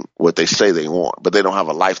achieving what they say they want. But they don't have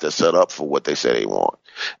a life that's set up for what they say they want.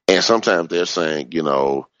 And sometimes they're saying,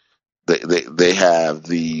 they have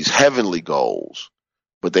these heavenly goals,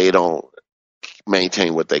 but they don't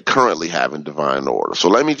maintain what they currently have in divine order. So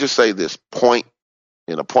let me just say this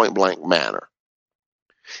in a point blank manner.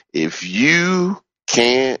 If you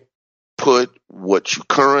can't put what you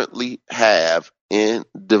currently have in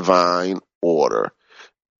divine order,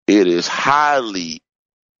 it is highly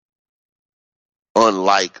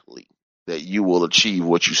unlikely that you will achieve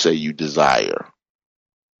what you say you desire,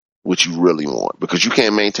 what you really want, because you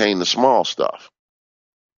can't maintain the small stuff.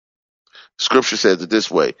 Scripture says it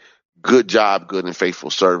this way: good job, good and faithful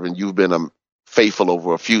servant. You've been faithful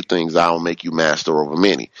over a few things. I will make you master over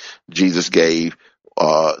many. Jesus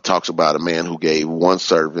talks about a man who gave one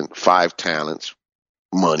servant 5 talents,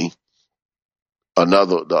 money.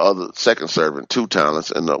 The second servant 2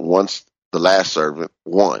 talents, and the last servant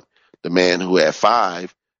 1. The man who had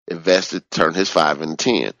 5 invested, turned his 5 into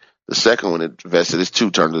 10. The second one invested his 2,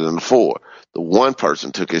 turned it into 4. The one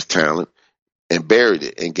person took his talent and buried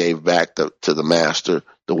it and gave back to the master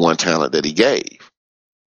the 1 talent that he gave.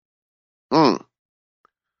 And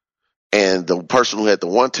the person who had the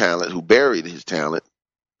 1 talent, who buried his talent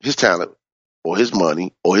or his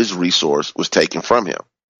money or his resource was taken from him.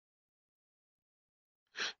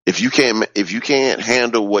 If you can't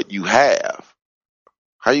handle what you have,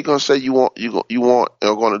 how are you going to say you want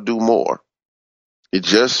are going to do more? It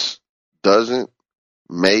just doesn't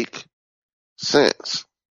make sense.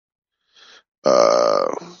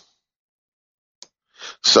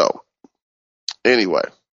 So anyway,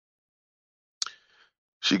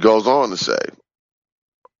 she goes on to say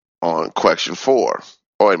on question 4.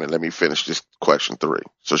 Oh, wait a minute, let me finish this question 3.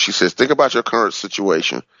 So she says, think about your current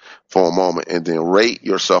situation for a moment and then rate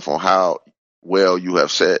yourself on how well you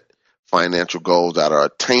have set financial goals that are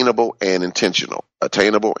attainable and intentional.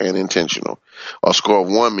 Attainable and intentional. A score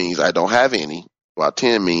of 1 means I don't have any, while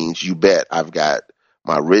 10 means you bet I've got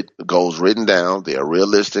my goals written down, they are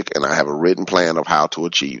realistic, and I have a written plan of how to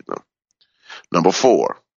achieve them. Number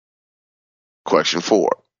 4, question 4.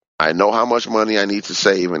 I know how much money I need to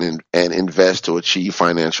save and invest to achieve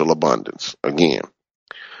financial abundance. Again,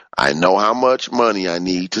 I know how much money I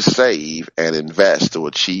need to save and invest to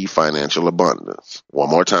achieve financial abundance. One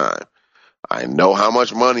more time. I know how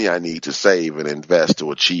much money I need to save and invest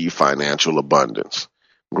to achieve financial abundance.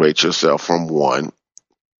 Rate yourself from 1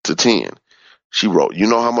 to 10. She wrote, you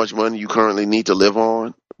know how much money you currently need to live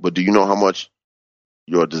on, but do you know how much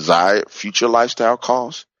your desired future lifestyle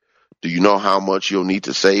costs? Do you know how much you'll need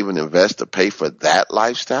to save and invest to pay for that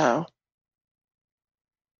lifestyle?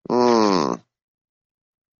 Just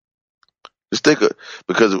think of,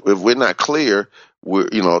 because if we're not clear,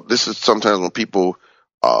 this is sometimes when people,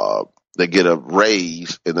 they get a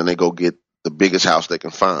raise and then they go get the biggest house they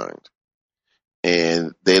can find.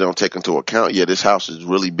 And they don't take into account, this house is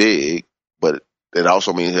really big, but it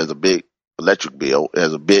also means it has a big electric bill, it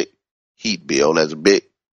has a big heat bill, it has a big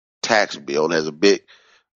tax bill, it has a big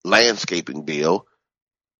landscaping bill,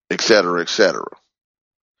 et cetera, et cetera.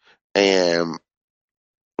 And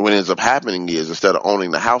what ends up happening is instead of owning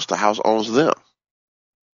the house owns them.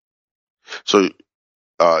 So,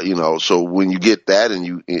 so when you get that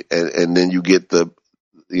and then you get the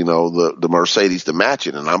the Mercedes to match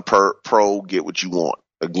it. And I'm pro get what you want.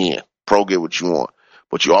 Again, pro get what you want.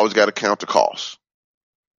 But you always got to count the costs.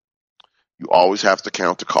 You always have to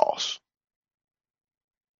count the costs.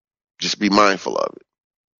 Just be mindful of it.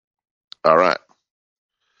 All right.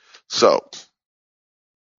 So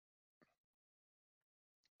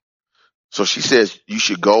she says you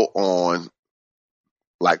should go on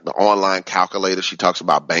like the online calculator. She talks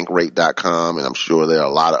about bankrate.com, and I'm sure there are a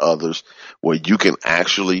lot of others where you can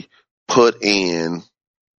actually put in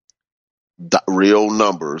the real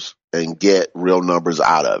numbers and get real numbers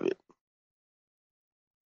out of it.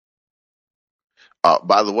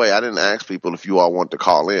 By the way, I didn't ask people if you all want to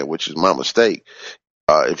call in, which is my mistake.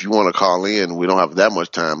 If you want to call in, we don't have that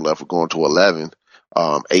much time left. We're going to 11.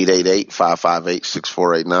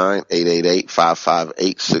 888-558-6489,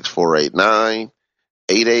 888-558-6489,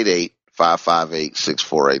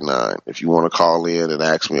 888-558-6489. If you want to call in and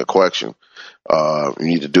ask me a question, you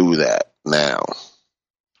need to do that now.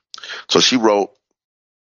 So she wrote,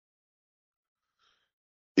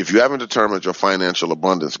 if you haven't determined your financial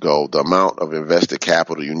abundance goal, the amount of invested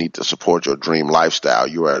capital you need to support your dream lifestyle,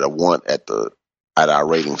 you are at a 1 at our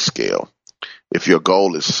rating scale. If your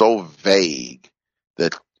goal is so vague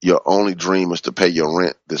that your only dream is to pay your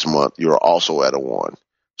rent this month, you're also at a 1.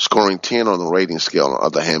 Scoring 10 on the rating scale, on the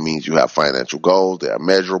other hand, means you have financial goals, they are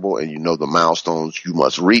measurable, and you know the milestones you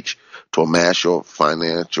must reach to amass your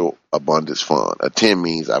financial abundance fund. A 10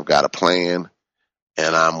 means I've got a plan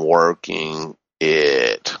and I'm working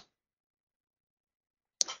it.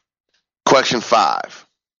 Question 5.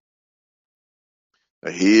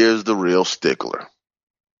 Now here's the real stickler.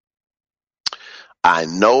 I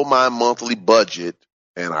know my monthly budget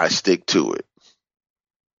and I stick to it.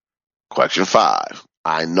 Question 5.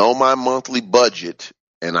 I know my monthly budget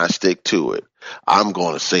and I stick to it. I'm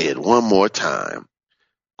going to say it one more time.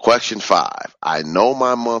 Question 5. I know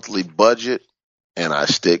my monthly budget and I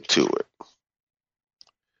stick to it.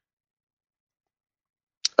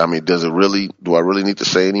 I mean, do I really need to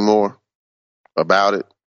say any more about it?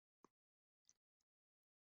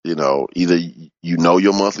 Either you know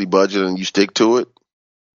your monthly budget and you stick to it,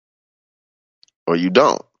 or you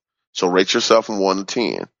don't. So rate yourself from 1 to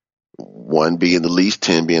 10. 1 being the least,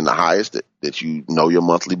 10 being the highest, that you know your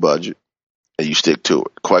monthly budget and you stick to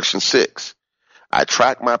it. Question 6. I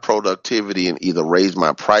track my productivity and either raise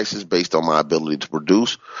my prices based on my ability to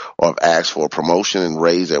produce, or have asked for a promotion and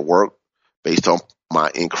raise at work based on my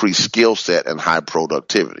increased skill set and high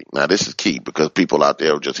productivity. Now, this is key because people out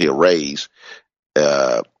there will just hear raise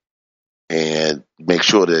and make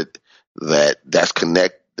sure that's that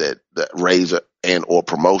raise and or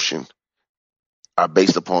promotion are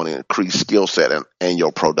based upon an increased skill set and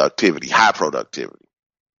your productivity, high productivity.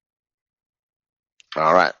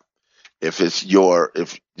 All right. If it's your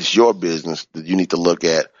business, you need to look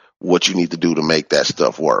at what you need to do to make that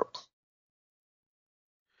stuff work.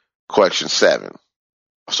 Question 7.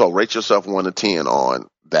 So rate yourself 1 to 10 on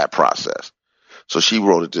that process. So she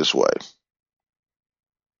wrote it this way.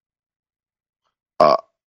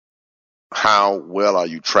 How well are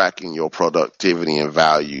you tracking your productivity and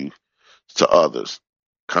value to others?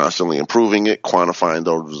 Constantly improving it, quantifying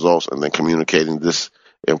those results, and then communicating this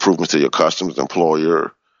improvements to your customers,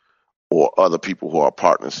 employer, or other people who are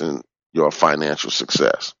partners in your financial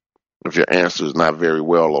success. If your answer is not very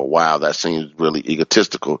well or wow, that seems really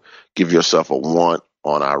egotistical, give yourself a 1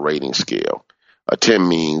 on our rating scale. A 10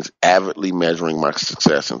 means avidly measuring my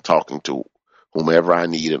success and talking to whomever I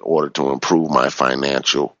need in order to improve my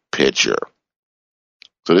financial picture.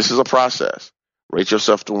 So this is a process. Rate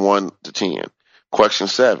yourself to 1 to 10. Question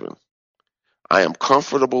 7. I am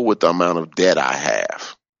comfortable with the amount of debt I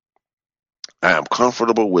have. I am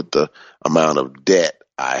comfortable with the amount of debt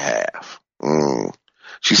I have.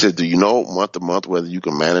 She said, do you know month to month whether you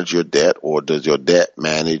can manage your debt or does your debt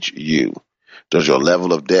manage you? Does your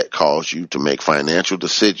level of debt cause you to make financial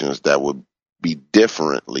decisions that would be made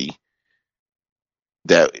differently,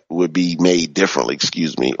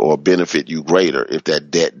 or benefit you greater if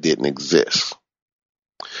that debt didn't exist?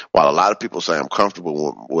 While a lot of people say I'm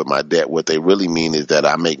comfortable with my debt, what they really mean is that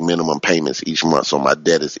I make minimum payments each month, so my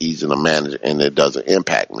debt is easy to manage and it doesn't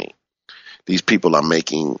impact me. These people are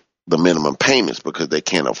making the minimum payments because they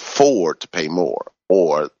can't afford to pay more,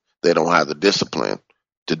 or they don't have the discipline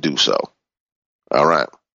to do so. All right.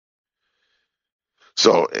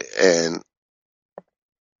 So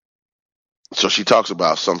she talks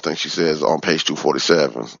about something. She says on page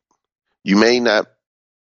 247, you may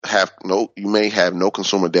have no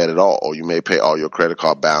consumer debt at all, or you may pay all your credit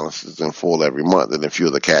card balances in full every month. And if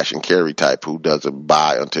you're the cash and carry type who doesn't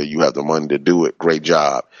buy until you have the money to do it, great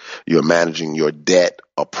job. You're managing your debt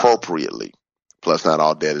appropriately. Plus, not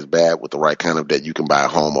all debt is bad. With the right kind of debt, you can buy a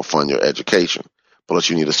home or fund your education. Plus,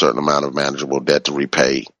 you need a certain amount of manageable debt to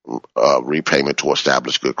repayment to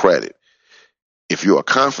establish good credit. If you are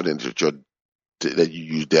confident that you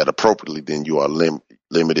use debt appropriately, then you are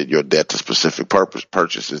limited your debt to specific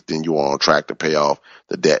purchases. Then you are on track to pay off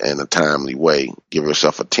the debt in a timely way. Give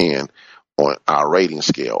yourself a 10 on our rating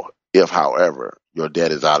scale. If, however, your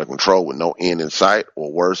debt is out of control with no end in sight,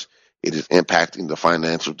 or worse, it is impacting the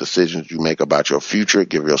financial decisions you make about your future,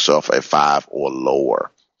 give yourself a 5 or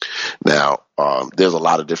lower. Now, there's a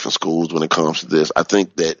lot of different schools when it comes to this. I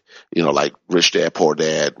think that, like Rich Dad, Poor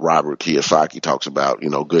Dad, Robert Kiyosaki talks about,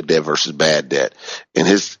 good debt versus bad debt. And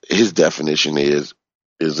his definition is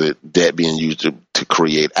it debt being used to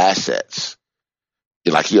create assets?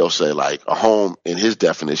 Like he'll say, like a home in his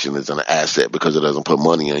definition is an asset because it doesn't put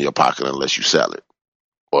money in your pocket unless you sell it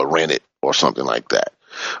or rent it or something like that.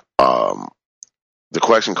 The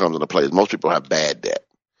question comes into play is most people have bad debt.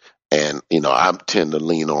 And, I tend to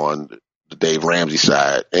lean on the Dave Ramsey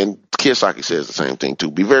side. And Kiyosaki says the same thing, too.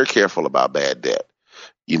 Be very careful about bad debt,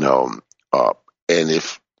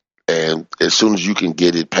 and as soon as you can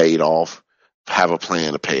get it paid off, have a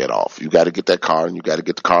plan to pay it off. You got to get that car and you got to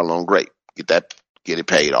get the car loan. Great. Get it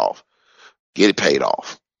paid off. Get it paid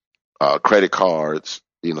off. Credit cards,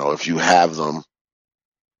 if you have them,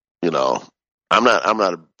 I'm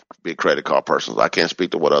not a big credit card person. So I can't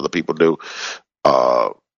speak to what other people do.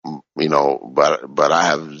 But I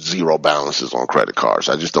have zero balances on credit cards.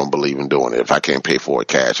 I just don't believe in doing it. If I can't pay for it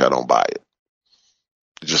cash, I don't buy it.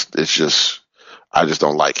 I just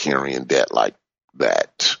don't like carrying debt like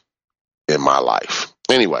that in my life.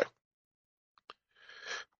 Anyway,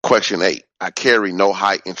 question 8. I carry no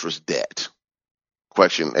high interest debt.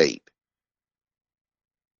 Question 8.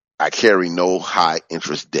 I carry no high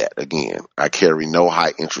interest debt. Again, I carry no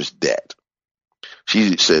high interest debt.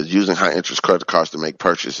 She says using high interest credit cards to make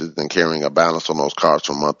purchases and carrying a balance on those cards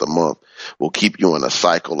from month to month will keep you in a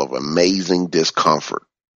cycle of amazing discomfort.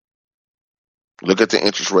 Look at the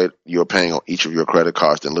interest rate you're paying on each of your credit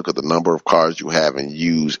cards, then look at the number of cards you have and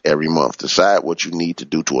use every month. Decide what you need to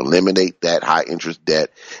do to eliminate that high interest debt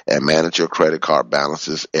and manage your credit card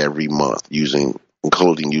balances every month,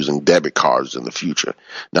 including using debit cards in the future.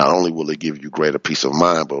 Not only will it give you greater peace of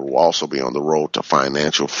mind, but it will also be on the road to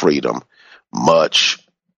financial freedom much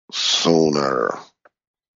sooner.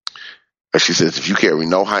 As she says, if you carry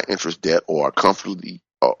no high interest debt or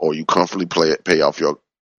you comfortably pay off your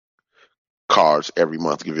cards every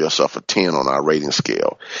month, give yourself a 10 on our rating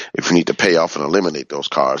scale. If you need to pay off and eliminate those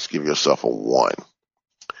cards, give yourself a 1.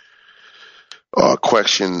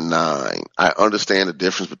 Question 9. I understand the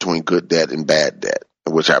difference between good debt and bad debt,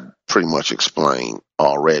 which I pretty much explained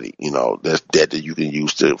already. There's debt that you can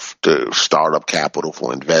use to start up capital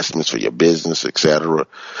for investments for your business, etc.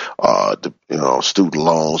 Student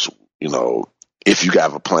loans, if you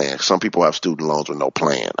have a plan. Some people have student loans with no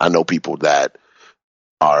plan. I know people that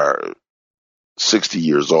are 60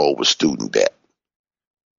 years old with student debt.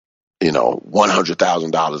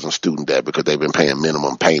 $100,000 in student debt because they've been paying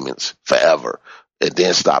minimum payments forever, and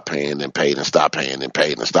then stop paying and paid and stop paying and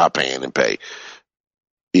paid and stop paying and pay.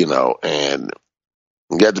 And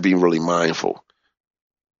you have to be really mindful.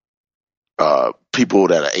 People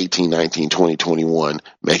that are 18, 19, 20, 21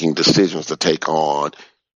 making decisions to take on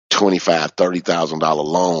 $25,000, $30,000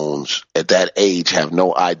 loans at that age have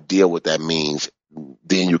no idea what that means.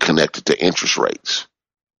 Then you connect it to interest rates.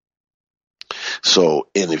 So,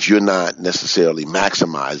 and if you're not necessarily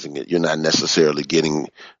maximizing it, you're not necessarily getting,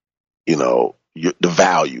 the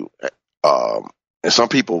value. And some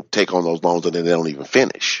people take on those loans and then they don't even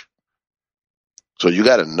finish. So you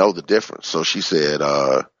got to know the difference. So she said,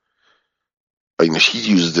 she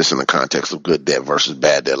uses this in the context of good debt versus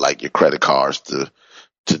bad debt, like your credit cards to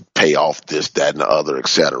pay off this, that, and the other,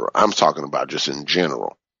 etc. I'm talking about just in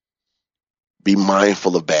general. Be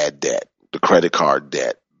mindful of bad debt, the credit card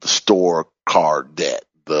debt, the store card debt,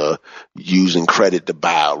 the using credit to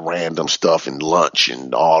buy random stuff and lunch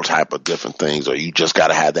and all type of different things, or you just got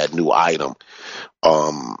to have that new item.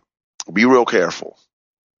 Be real careful.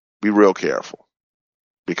 Be real careful,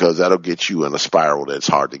 because that'll get you in a spiral that's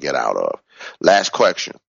hard to get out of. Last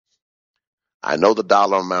question. I know the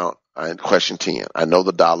dollar amount. Question 10. I know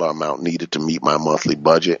the dollar amount needed to meet my monthly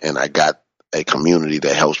budget, and I got a community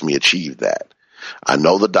that helps me achieve that. I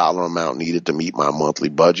know the dollar amount needed to meet my monthly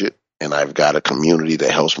budget, and I've got a community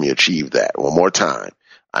that helps me achieve that. One more time.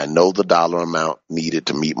 I know the dollar amount needed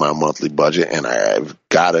to meet my monthly budget, and I've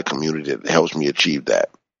got a community that helps me achieve that.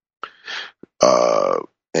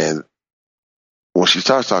 And when she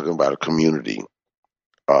starts talking about a community,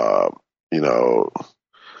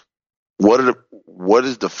 what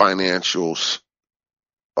is the financial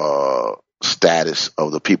status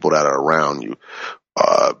of the people that are around you.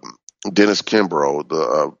 Dennis Kimbrough,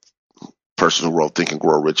 the person who wrote Think and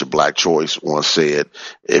Grow Rich, A Black Choice, once said,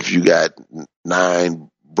 if you got 9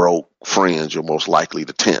 broke friends, you're most likely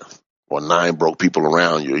the 10th. Or 9 broke people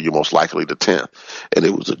around you, you're most likely the 10th. And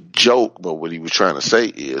it was a joke, but what he was trying to say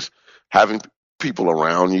is having people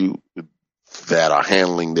around you that are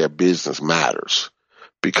handling their business matters,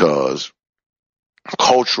 because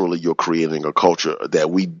culturally you're creating a culture that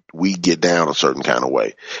we get down a certain kind of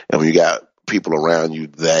way. And when you got people around you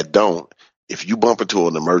that don't, if you bump into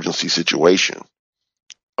an emergency situation,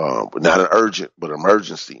 not an urgent, but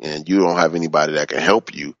emergency, and you don't have anybody that can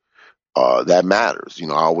help you, that matters. You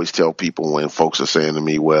know, I always tell people when folks are saying to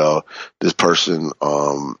me, well, this person,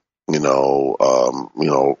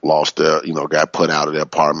 lost their, got put out of their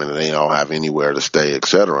apartment and they don't have anywhere to stay, et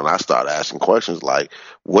cetera. And I start asking questions like,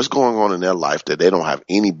 what's going on in their life that they don't have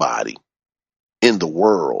anybody in the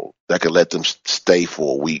world that can let them stay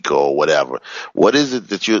for a week or whatever? What is it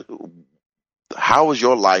that how is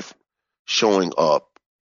your life showing up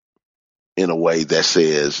in a way that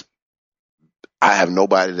says, I have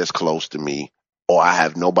nobody that's close to me, or I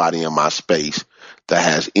have nobody in my space that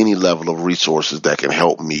has any level of resources that can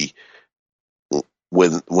help me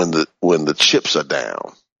when the chips are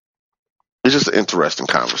down? It's just an interesting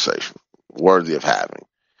conversation, worthy of having.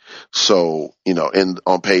 So,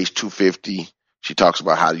 on page 250, she talks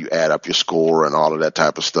about how do you add up your score and all of that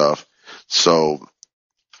type of stuff. So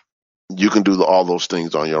you can do all those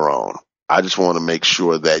things on your own. I just want to make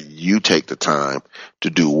sure that you take the time to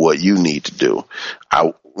do what you need to do.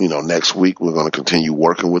 Next week we're going to continue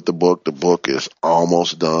working with the book. The book is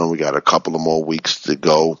almost done. We got a couple of more weeks to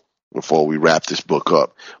go before we wrap this book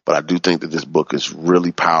up. But I do think that this book is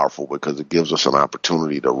really powerful because it gives us an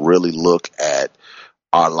opportunity to really look at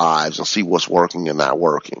our lives and see what's working and not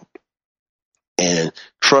working. And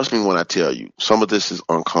trust me when I tell you, some of this is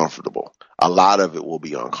uncomfortable. A lot of it will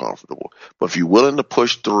be uncomfortable. But if you're willing to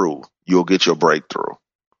push through, you'll get your breakthrough.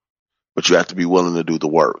 But you have to be willing to do the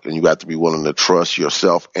work, and you have to be willing to trust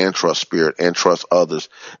yourself and trust spirit and trust others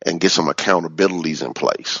and get some accountabilities in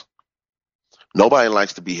place. Nobody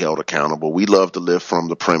likes to be held accountable. We love to live from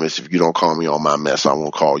the premise, if you don't call me on my mess, I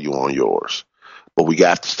won't call you on yours. But we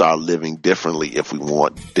got to start living differently if we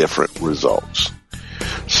want different results.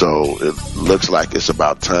 So it looks like it's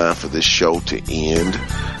about time for this show to end.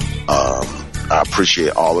 I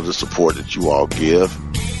appreciate all of the support that you all give.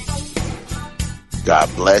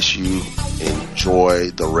 God bless you.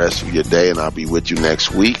 Enjoy the rest of your day, and I'll be with you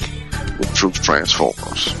next week with Truth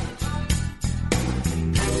Transformers.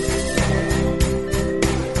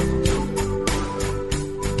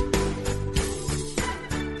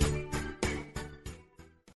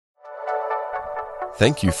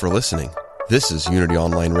 Thank you for listening. This is Unity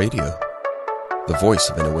Online Radio, the voice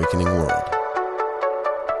of an awakening world.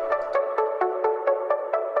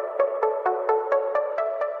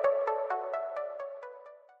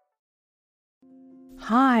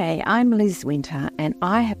 Hi, I'm Liz Winter, and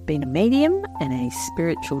I have been a medium and a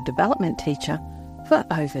spiritual development teacher for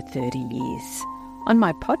over 30 years. On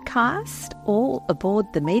my podcast, All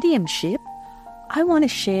Aboard the Mediumship, I want to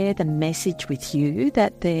share the message with you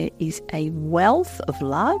that there is a wealth of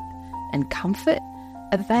love and comfort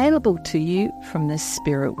available to you from the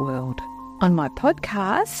spirit world. On my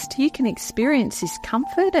podcast, you can experience this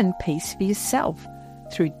comfort and peace for yourself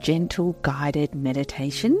through gentle guided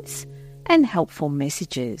meditations and helpful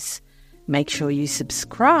messages. Make sure you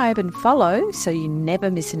subscribe and follow so you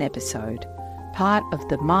never miss an episode. Part of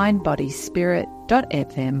the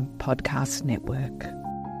mindbodyspirit.fm podcast network.